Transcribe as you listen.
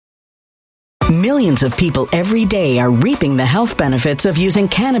Millions of people every day are reaping the health benefits of using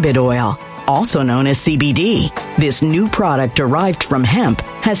cannabis oil, also known as CBD. This new product derived from hemp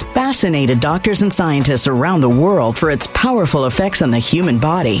has fascinated doctors and scientists around the world for its powerful effects on the human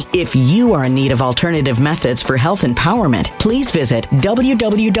body. If you are in need of alternative methods for health empowerment, please visit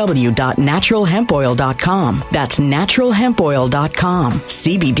www.naturalhempoil.com. That's naturalhempoil.com.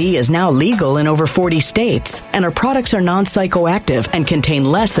 CBD is now legal in over 40 states, and our products are non-psychoactive and contain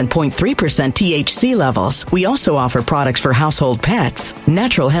less than 0.3% THC levels. We also offer products for household pets.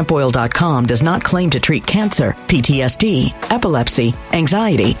 Naturalhempoil.com does not claim to treat cancer, PTSD, epilepsy,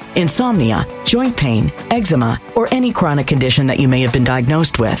 anxiety, insomnia, joint pain, eczema, or any chronic condition that you may have been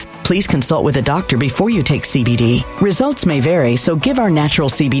diagnosed with. Please consult with a doctor before you take CBD. Results may vary, so give our natural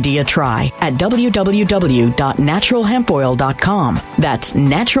CBD a try at www.naturalhempoil.com. That's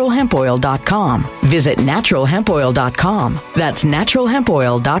naturalhempoil.com. Visit naturalhempoil.com. That's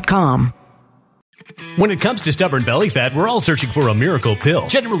naturalhempoil.com. When it comes to stubborn belly fat, we're all searching for a miracle pill.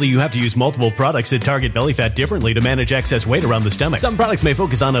 Generally, you have to use multiple products that target belly fat differently to manage excess weight around the stomach. Some products may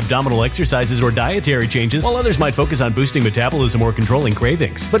focus on abdominal exercises or dietary changes, while others might focus on boosting metabolism or controlling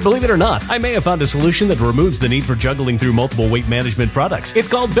cravings. But believe it or not, I may have found a solution that removes the need for juggling through multiple weight management products. It's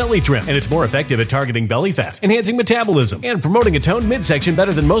called Belly Trim, and it's more effective at targeting belly fat, enhancing metabolism, and promoting a toned midsection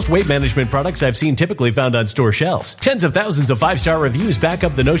better than most weight management products I've seen typically found on store shelves. Tens of thousands of 5-star reviews back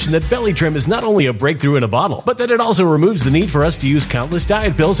up the notion that Belly Trim is not only a breakthrough in a bottle, but that it also removes the need for us to use countless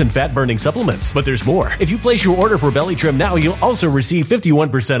diet pills and fat-burning supplements. But there's more. If you place your order for Belly Trim now, you'll also receive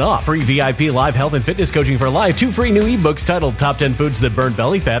 51% off, free VIP live health and fitness coaching for life, 2 free new ebooks titled Top 10 Foods That Burn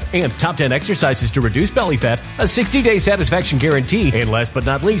Belly Fat and Top 10 Exercises to Reduce Belly Fat, a 60-day satisfaction guarantee, and last but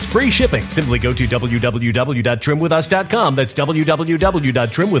not least, free shipping. Simply go to www.trimwithus.com. That's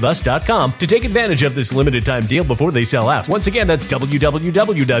www.trimwithus.com to take advantage of this limited time deal before they sell out. Once again, that's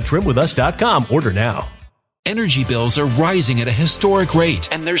www.trimwithus.com. Order now. Energy bills are rising at a historic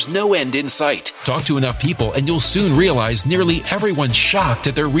rate, and there's no end in sight. Talk to enough people, and you'll soon realize nearly everyone's shocked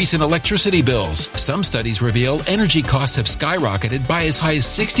at their recent electricity bills. Some studies reveal energy costs have skyrocketed by as high as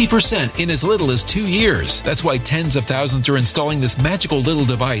 60% in as little as 2 years. That's why tens of thousands are installing this magical little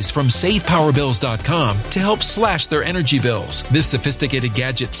device from SavePowerBills.com to help slash their energy bills. This sophisticated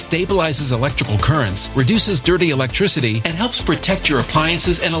gadget stabilizes electrical currents, reduces dirty electricity, and helps protect your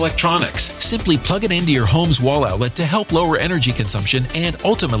appliances and electronics. Simply plug it into your home's wall outlet to help lower energy consumption and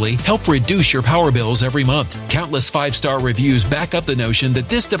ultimately help reduce your power bills every month. Countless 5-star reviews back up the notion that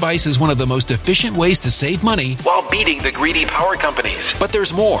this device is one of the most efficient ways to save money while beating the greedy power companies. But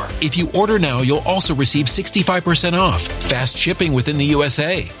there's more. If you order now, you'll also receive 65% off, fast shipping within the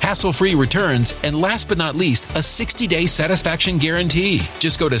USA, hassle-free returns, and last but not least, a 60-day satisfaction guarantee.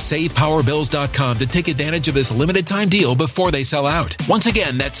 Just go to SavePowerBills.com to take advantage of this limited time deal before they sell out. Once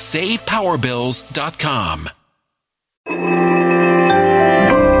again, that's SavePowerBills.com.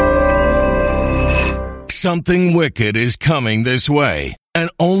 Something wicked is coming this way,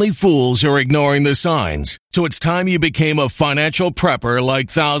 and only fools are ignoring the signs. So it's time you became a financial prepper like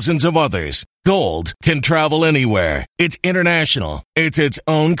thousands of others. Gold can travel anywhere. It's international. It's its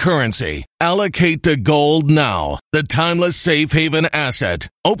own currency. Allocate to gold now, the timeless safe haven asset.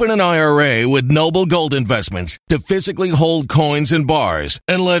 Open an IRA with Noble Gold Investments to physically hold coins and bars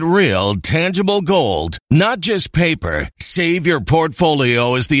and let real, tangible gold, not just paper, save your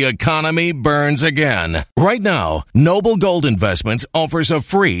portfolio as the economy burns again. Right now, Noble Gold Investments offers a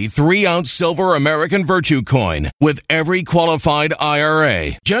free 3-ounce silver American Virtue coin with every qualified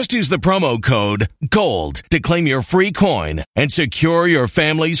IRA. Just use the promo code GOLD to claim your free coin and secure your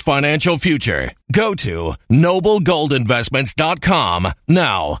family's financial future. Go to noblegoldinvestments.com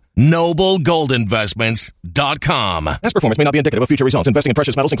now. noblegoldinvestments.com. Past performance may not be indicative of future results. Investing in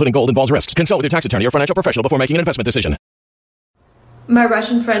precious metals, including gold, involves risks. Consult with your tax attorney or financial professional before making an investment decision. My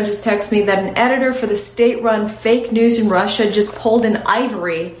Russian friend just texted me that an editor for the state-run fake news in Russia just pulled an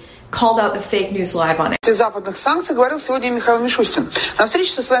ivory, called out the fake news live on it. О западных санкциях говорил сегодня Михаил Мишустин. На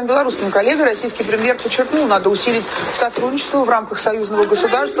встрече со своим белорусским коллегой российский премьер подчеркнул, надо усилить сотрудничество в рамках союзного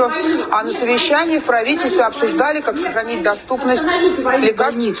государства, а на совещании в правительстве обсуждали, как сохранить доступность лекарств.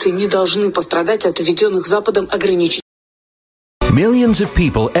 Больницы не должны пострадать от введенных Западом ограничений. Millions of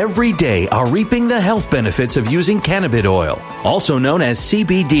people every day are reaping the health benefits of using cannabis oil. also known as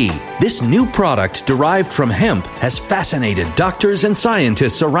CBD. This new product derived from hemp has fascinated doctors and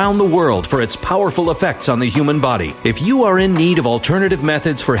scientists around the world for its powerful effects on the human body. If you are in need of alternative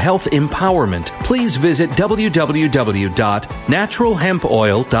methods for health empowerment, please visit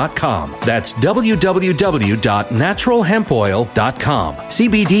www.naturalhempoil.com. That's www.naturalhempoil.com.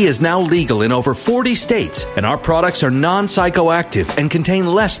 CBD is now legal in over 40 states, and our products are non-psychoactive and contain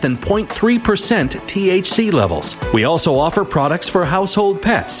less than 0.3% THC levels. We also offer products for household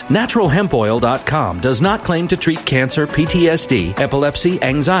pets. NaturalHempOil.com does not claim to treat cancer, PTSD, epilepsy,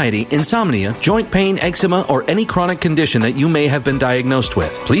 anxiety, insomnia, joint pain, eczema, or any chronic condition that you may have been diagnosed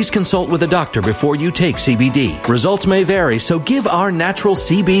with. Please consult with a doctor before you take CBD. Results may vary, so give our natural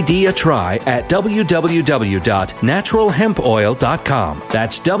CBD a try at www.naturalhempoil.com.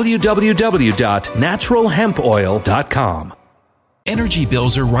 That's www.naturalhempoil.com. Energy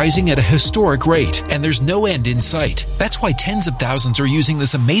bills are rising at a historic rate, and there's no end in sight. That's why tens of thousands are using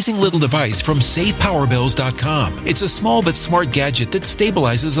this amazing little device from SavePowerBills.com. It's a small but smart gadget that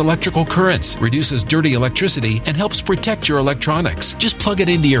stabilizes electrical currents, reduces dirty electricity, and helps protect your electronics. Just plug it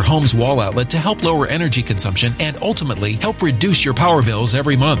into your home's wall outlet to help lower energy consumption and ultimately help reduce your power bills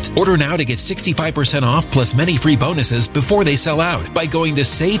every month. Order now to get 65% off plus many free bonuses before they sell out by going to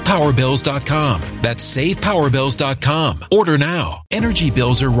SavePowerBills.com. That's SavePowerBills.com. Order now. Energy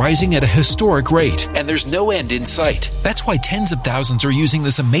bills are rising at a historic rate, and there's no end in sight. That's why tens of thousands are using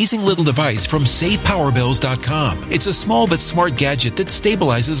this amazing little device from SavePowerBills.com. It's a small but smart gadget that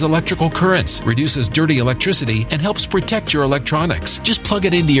stabilizes electrical currents, reduces dirty electricity, and helps protect your electronics. Just plug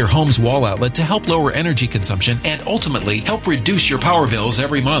it into your home's wall outlet to help lower energy consumption and ultimately help reduce your power bills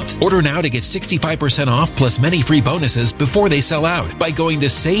every month. Order now to get 65% off plus many free bonuses before they sell out by going to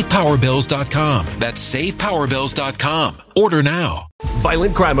SavePowerBills.com. That's SavePowerBills.com. Order now.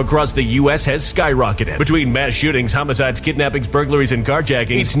 Violent crime across the U.S. has skyrocketed. Between mass shootings, homicides, kidnappings, burglaries, and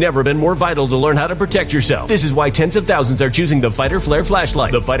carjackings, it's never been more vital to learn how to protect yourself. This is why tens of thousands are choosing the Fighter Flare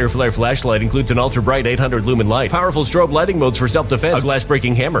flashlight. The Fighter Flare flashlight includes an ultra-bright 800 lumen light, powerful strobe lighting modes for self-defense, a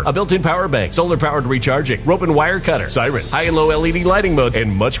glass-breaking hammer, a built-in power bank, solar-powered recharging, rope and wire cutter, siren, high and low LED lighting mode,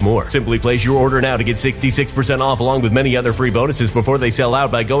 and much more. Simply place your order now to get 66% off along with many other free bonuses before they sell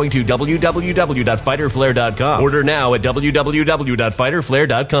out by going to www.fighterflare.com. Order now at www.fighterflare.com.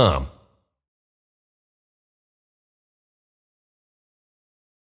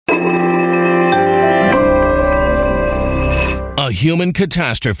 A human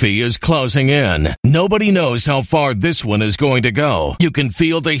catastrophe is closing in. Nobody knows how far this one is going to go. You can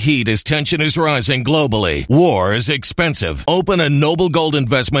feel the heat as tension is rising globally. War is expensive. Open a Noble Gold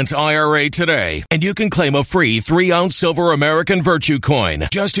Investments IRA today, and you can claim a free 3-ounce silver American Virtue coin.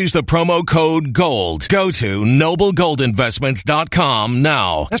 Just use the promo code GOLD. Go to noblegoldinvestments.com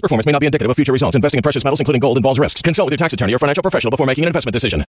now. Past performance may not be indicative of future results. Investing in precious metals, including gold, involves risks. Consult with your tax attorney or financial professional before making an investment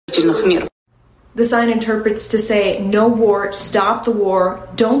decision. The sign interprets to say, no war, stop the war,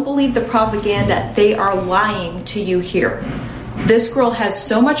 don't believe the propaganda, they are lying to you here. This girl has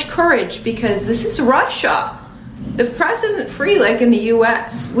so much courage because this is Russia. The press isn't free like in the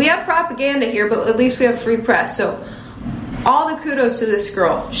US. We have propaganda here, but at least we have free press. So all the kudos to this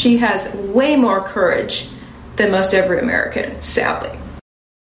girl. She has way more courage than most every American, sadly.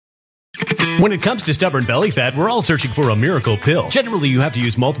 When it comes to stubborn belly fat, we're all searching for a miracle pill. Generally, you have to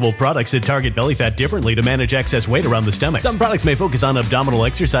use multiple products that target belly fat differently to manage excess weight around the stomach. Some products may focus on abdominal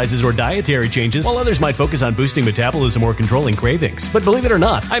exercises or dietary changes, while others might focus on boosting metabolism or controlling cravings. But believe it or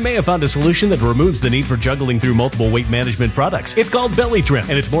not, I may have found a solution that removes the need for juggling through multiple weight management products. It's called Belly Trim,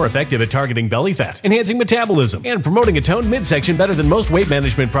 and it's more effective at targeting belly fat, enhancing metabolism, and promoting a toned midsection better than most weight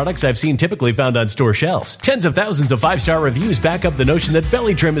management products I've seen typically found on store shelves. Tens of thousands of 5-star reviews back up the notion that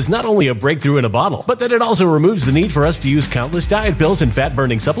Belly Trim is not only a breakthrough in a bottle, but that it also removes the need for us to use countless diet pills and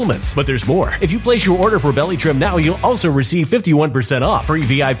fat-burning supplements. But there's more. If you place your order for Belly Trim now, you'll also receive 51% off, free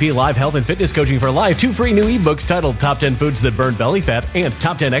VIP live health and fitness coaching for life, 2 free new ebooks titled Top 10 Foods That Burn Belly Fat and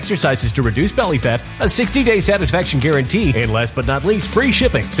Top 10 Exercises to Reduce Belly Fat, a 60-day satisfaction guarantee, and last but not least, free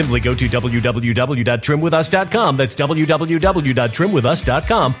shipping. Simply go to www.trimwithus.com. That's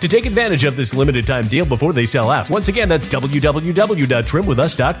www.trimwithus.com to take advantage of this limited time deal before they sell out. Once again, that's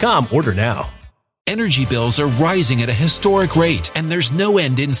www.trimwithus.com. Order now. Energy bills are rising at a historic rate, and there's no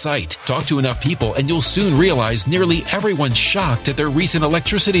end in sight. Talk to enough people and you'll soon realize nearly everyone's shocked at their recent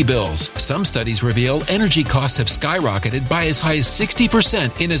electricity bills. Some studies reveal energy costs have skyrocketed by as high as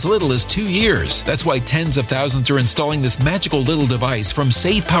 60% in as little as 2 years. That's why tens of thousands are installing this magical little device from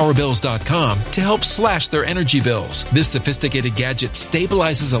SavePowerBills.com to help slash their energy bills. This sophisticated gadget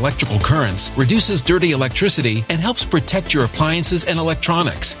stabilizes electrical currents, reduces dirty electricity, and helps protect your appliances and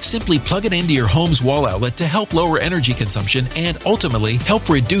electronics. Simply plug it into your home home's wall outlet to help lower energy consumption and ultimately help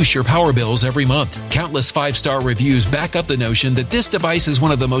reduce your power bills every month. Countless 5-star reviews back up the notion that this device is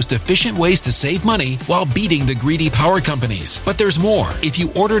one of the most efficient ways to save money while beating the greedy power companies. But there's more. If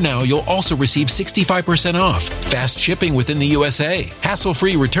you order now, you'll also receive 65% off, fast shipping within the USA,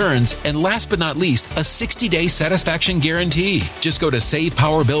 hassle-free returns, and last but not least, a 60-day satisfaction guarantee. Just go to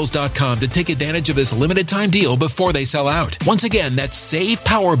SavePowerBills.com to take advantage of this limited time deal before they sell out. Once again, that's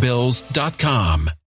SavePowerBills.com.